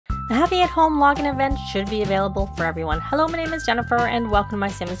The Happy at Home login event should be available for everyone. Hello, my name is Jennifer and welcome to my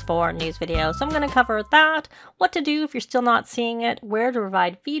Sims 4 news video. So I'm going to cover that, what to do if you're still not seeing it, where to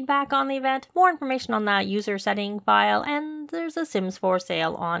provide feedback on the event, more information on that user setting file, and there's a Sims 4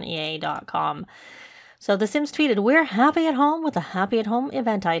 sale on EA.com. So The Sims tweeted, "We're happy at home with the Happy at Home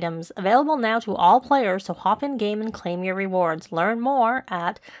event items. Available now to all players, so hop in game and claim your rewards. Learn more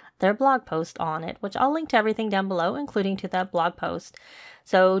at their blog post on it," which I'll link to everything down below, including to that blog post.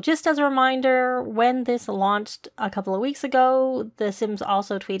 So just as a reminder, when this launched a couple of weeks ago, The Sims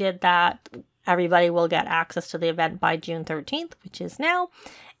also tweeted that everybody will get access to the event by June 13th, which is now.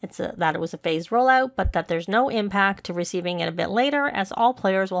 That it was a phased rollout, but that there's no impact to receiving it a bit later, as all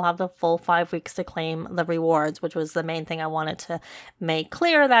players will have the full 5 weeks to claim the rewards, which was the main thing I wanted to make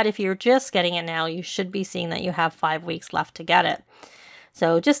clear, that if you're just getting it now, you should be seeing that you have 5 weeks left to get it.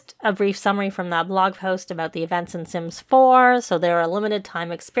 So just a brief summary from that blog post about the events in Sims 4. So they're a limited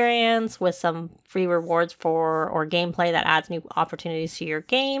time experience with some free rewards or gameplay that adds new opportunities to your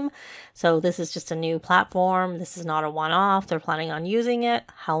game. So this is just a new platform. This is not a one-off. They're planning on using it.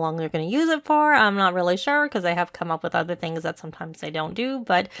 How long they're going to use it for, I'm not really sure, because they have come up with other things that sometimes they don't do.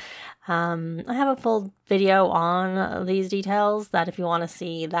 But I have a full video on these details that if you want to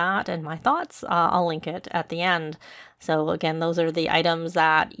see that and my thoughts, I'll link it at the end. So again, those are the items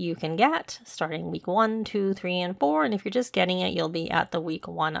that you can get starting week 1, 2, 3, and 4. And if you're just getting it, you'll be at the week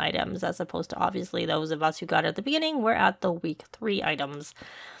 1 items, as opposed to obviously those of us who got it at the beginning, we're at the week 3 items.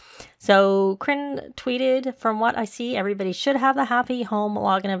 So Crin tweeted, "From what I see, everybody should have the Happy Home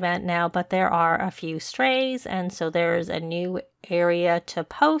login event now, but there are a few strays, and so there's a new area to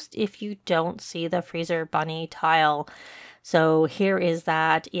post if you don't see the freezer bunny tile." So here is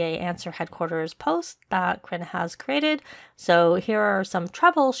that EA Answer Headquarters post that Crin has created. So here are some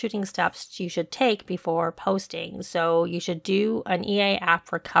troubleshooting steps you should take before posting. So you should do an EA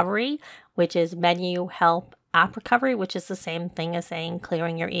app recovery, which is menu help app recovery, which is the same thing as saying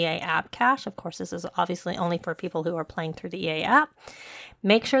clearing your EA app cache. Of course, this is obviously only for people who are playing through the EA app.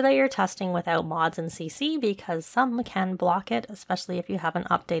 Make sure that you're testing without mods in CC, because some can block it, especially if you haven't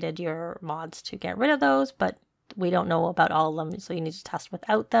updated your mods to get rid of those, but we don't know about all of them, so you need to test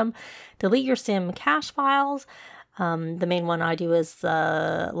without them. Delete your sim cache files. The main one I do is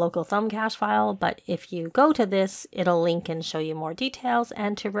the local thumb cache file, but if you go to this, it'll link and show you more details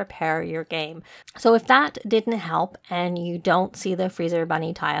and to repair your game. So if that didn't help and you don't see the freezer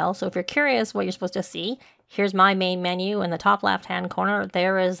bunny tile, so if you're curious what you're supposed to see, here's my main menu in the top left-hand corner.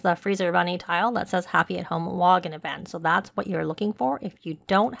 There is the freezer bunny tile that says Happy at Home login event. So that's what you're looking for. If you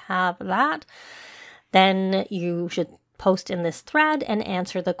don't have that, then you should post in this thread and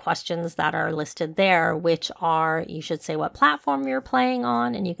answer the questions that are listed there, which are, you should say what platform you're playing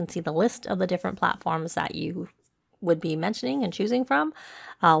on, and you can see the list of the different platforms that you would be mentioning and choosing from,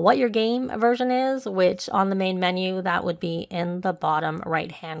 what your game version is, which on the main menu, that would be in the bottom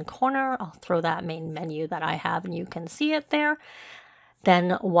right-hand corner. I'll throw that main menu that I have and you can see it there.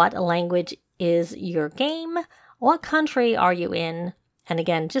 Then what language is your game? What country are you in? And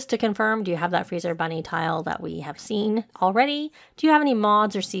again, just to confirm, do you have that freezer bunny tile that we have seen already? Do you have any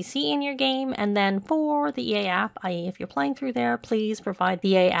mods or CC in your game? And then for the EA app, i.e. if you're playing through there, please provide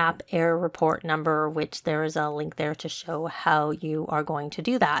the EA app error report number, which there is a link there to show how you are going to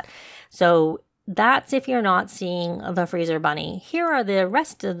do that. So that's if you're not seeing the freezer bunny. Here are the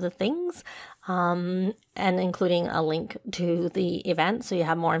rest of the things, and including a link to the event so you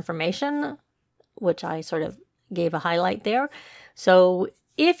have more information, which I sort of gave a highlight there. So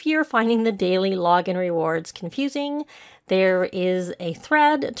if you're finding the daily login rewards confusing, there is a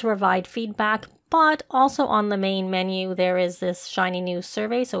thread to provide feedback, but also on the main menu, there is this shiny new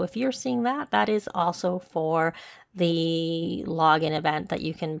survey. So if you're seeing that, that is also for the login event that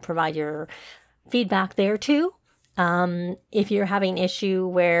you can provide your feedback there too. If you're having an issue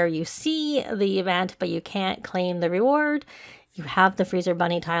where you see the event, but you can't claim the reward, you have the freezer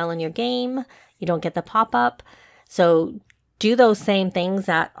bunny tile in your game, you don't get the pop-up. So do those same things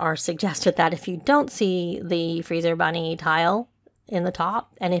that are suggested, that if you don't see the freezer bunny tile in the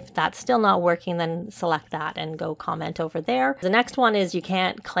top, and if that's still not working, then select that and go comment over there. The next one is you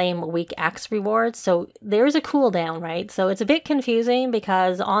can't claim week X rewards. So there's a cooldown, right? So it's a bit confusing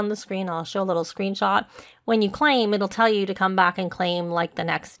because on the screen, I'll show a little screenshot. When you claim, it'll tell you to come back and claim like the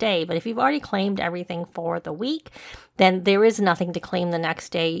next day. But if you've already claimed everything for the week, then there is nothing to claim the next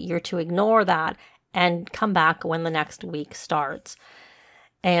day. You're to ignore that and come back when the next week starts.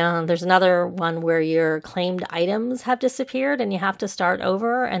 And there's another one where your claimed items have disappeared and you have to start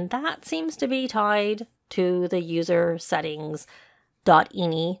over, and that seems to be tied to the user settings.ini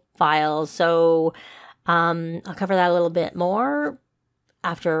file. So I'll cover that a little bit more.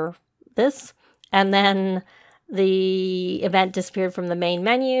 after this. And then the event disappeared from the main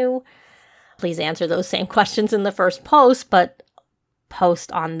menu. Please answer those same questions in the first post, but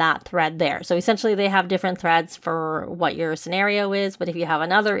post on that thread there. So essentially they have different threads for what your scenario is, but if you have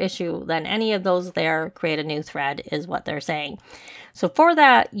another issue, then any of those there, create a new thread is what they're saying. So for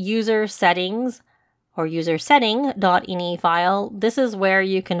that user settings or usersetting.ini file, this is where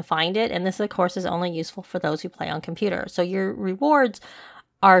you can find it. And this of course is only useful for those who play on computer. So your rewards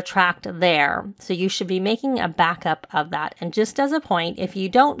are tracked there. So you should be making a backup of that. And just as a point, if you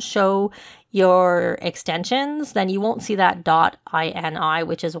don't show your extensions, then you won't see that .ini,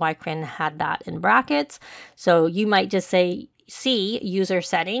 which is why Crin had that in brackets. So you might just say C user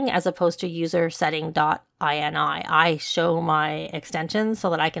setting as opposed to user setting.ini. I show my extensions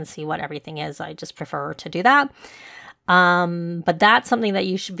so that I can see what everything is. I just prefer to do that. But that's something that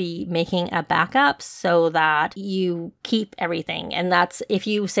you should be making a backup so that you keep everything. And that's if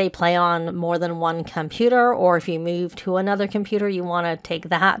you say play on more than one computer, or if you move to another computer, you want to take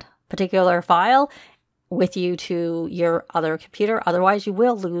that particular file with you to your other computer. Otherwise, you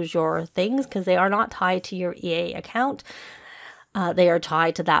will lose your things because they are not tied to your EA account. They are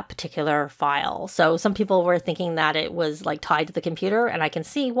tied to that particular file. So some people were thinking that it was like tied to the computer, and I can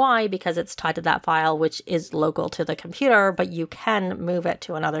see why, because it's tied to that file, which is local to the computer, but you can move it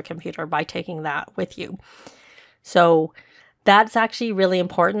to another computer by taking that with you. So that's actually really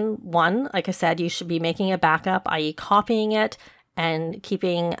important. One, like I said, you should be making a backup, i.e. copying it and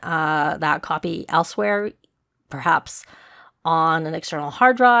keeping that copy elsewhere, perhaps on an external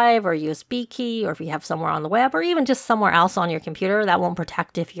hard drive or USB key, or if you have somewhere on the web, or even just somewhere else on your computer. That won't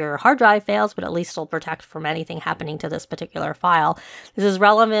protect if your hard drive fails, but at least it'll protect from anything happening to this particular file. This is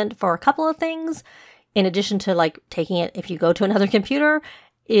relevant for a couple of things. In addition to like taking it if you go to another computer,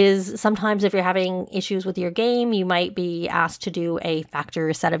 is sometimes if you're having issues with your game, you might be asked to do a factory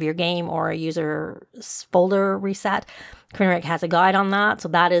reset of your game or a user folder reset. Crin has a guide on that. So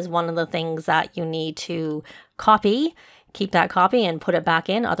that is one of the things that you need to copy. Keep that copy and put it back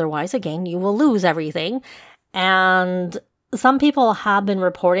in. Otherwise, again, you will lose everything. And some people have been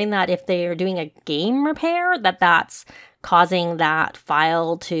reporting that if they are doing a game repair, that's causing that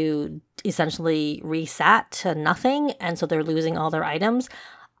file to essentially reset to nothing. And so they're losing all their items.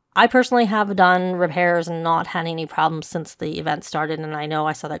 I personally have done repairs and not had any problems since the event started. And I know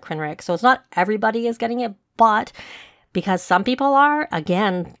I saw that Crin. So it's not everybody is getting it, but because some people are,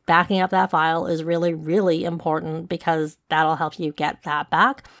 again, backing up that file is really, really important because that'll help you get that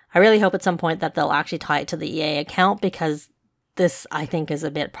back. I really hope at some point that they'll actually tie it to the EA account, because this, I think, is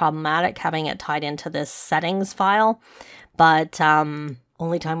a bit problematic having it tied into this settings file. But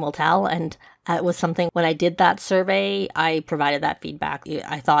only time will tell. And it was something, when I did that survey, I provided that feedback.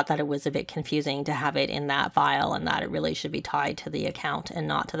 I thought that it was a bit confusing to have it in that file, and that it really should be tied to the account and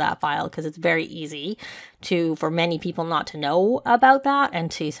not to that file, because it's very easy for many people not to know about that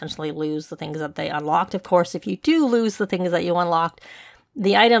and to essentially lose the things that they unlocked. Of course, if you do lose the things that you unlocked,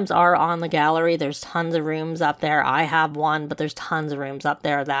 the items are on the gallery. There's tons of rooms up there. I have one, but there's tons of rooms up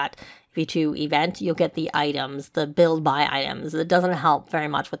there that if you do event, you'll get the items, the build by items. It doesn't help very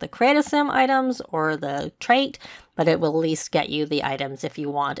much with the Create a Sim items or the trait, but it will at least get you the items if you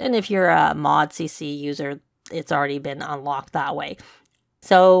want. And if you're a mod CC user, it's already been unlocked that way.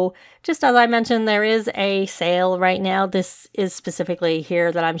 So just as I mentioned, there is a sale right now. This is specifically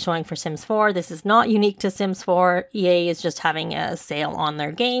here that I'm showing for Sims 4. This is not unique to Sims 4. EA is just having a sale on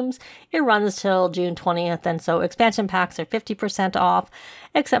their games. It runs till June 20th, and so expansion packs are 50% off,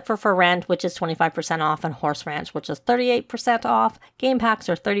 except for Rent, which is 25% off, and Horse Ranch, which is 38% off. Game packs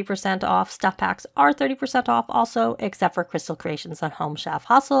are 30% off. Stuff packs are 30% off also, except for Crystal Creations and Home Chef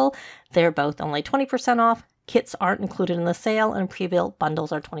Hustle. They're both only 20% off. Kits aren't included in the sale, and pre-built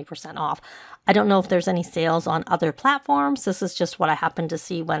bundles are 20% off. I don't know if there's any sales on other platforms. This is just what I happened to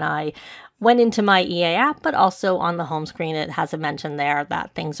see when I went into my EA app, but also on the home screen it has a mention there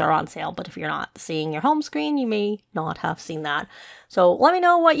that things are on sale. But if you're not seeing your home screen, you may not have seen that. So let me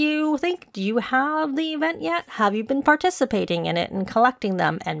know what you think. Do you have the event yet? Have you been participating in it and collecting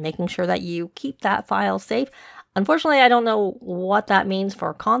them and making sure that you keep that file safe? Unfortunately, I don't know what that means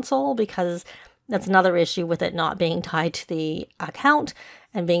for console, because that's another issue with it not being tied to the account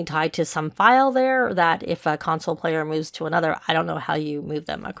and being tied to some file there, that if a console player moves to another, I don't know how you move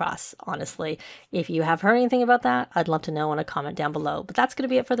them across, honestly. If you have heard anything about that, I'd love to know in a comment down below. But that's going to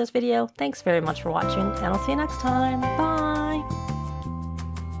be it for this video. Thanks very much for watching, and I'll see you next time. Bye!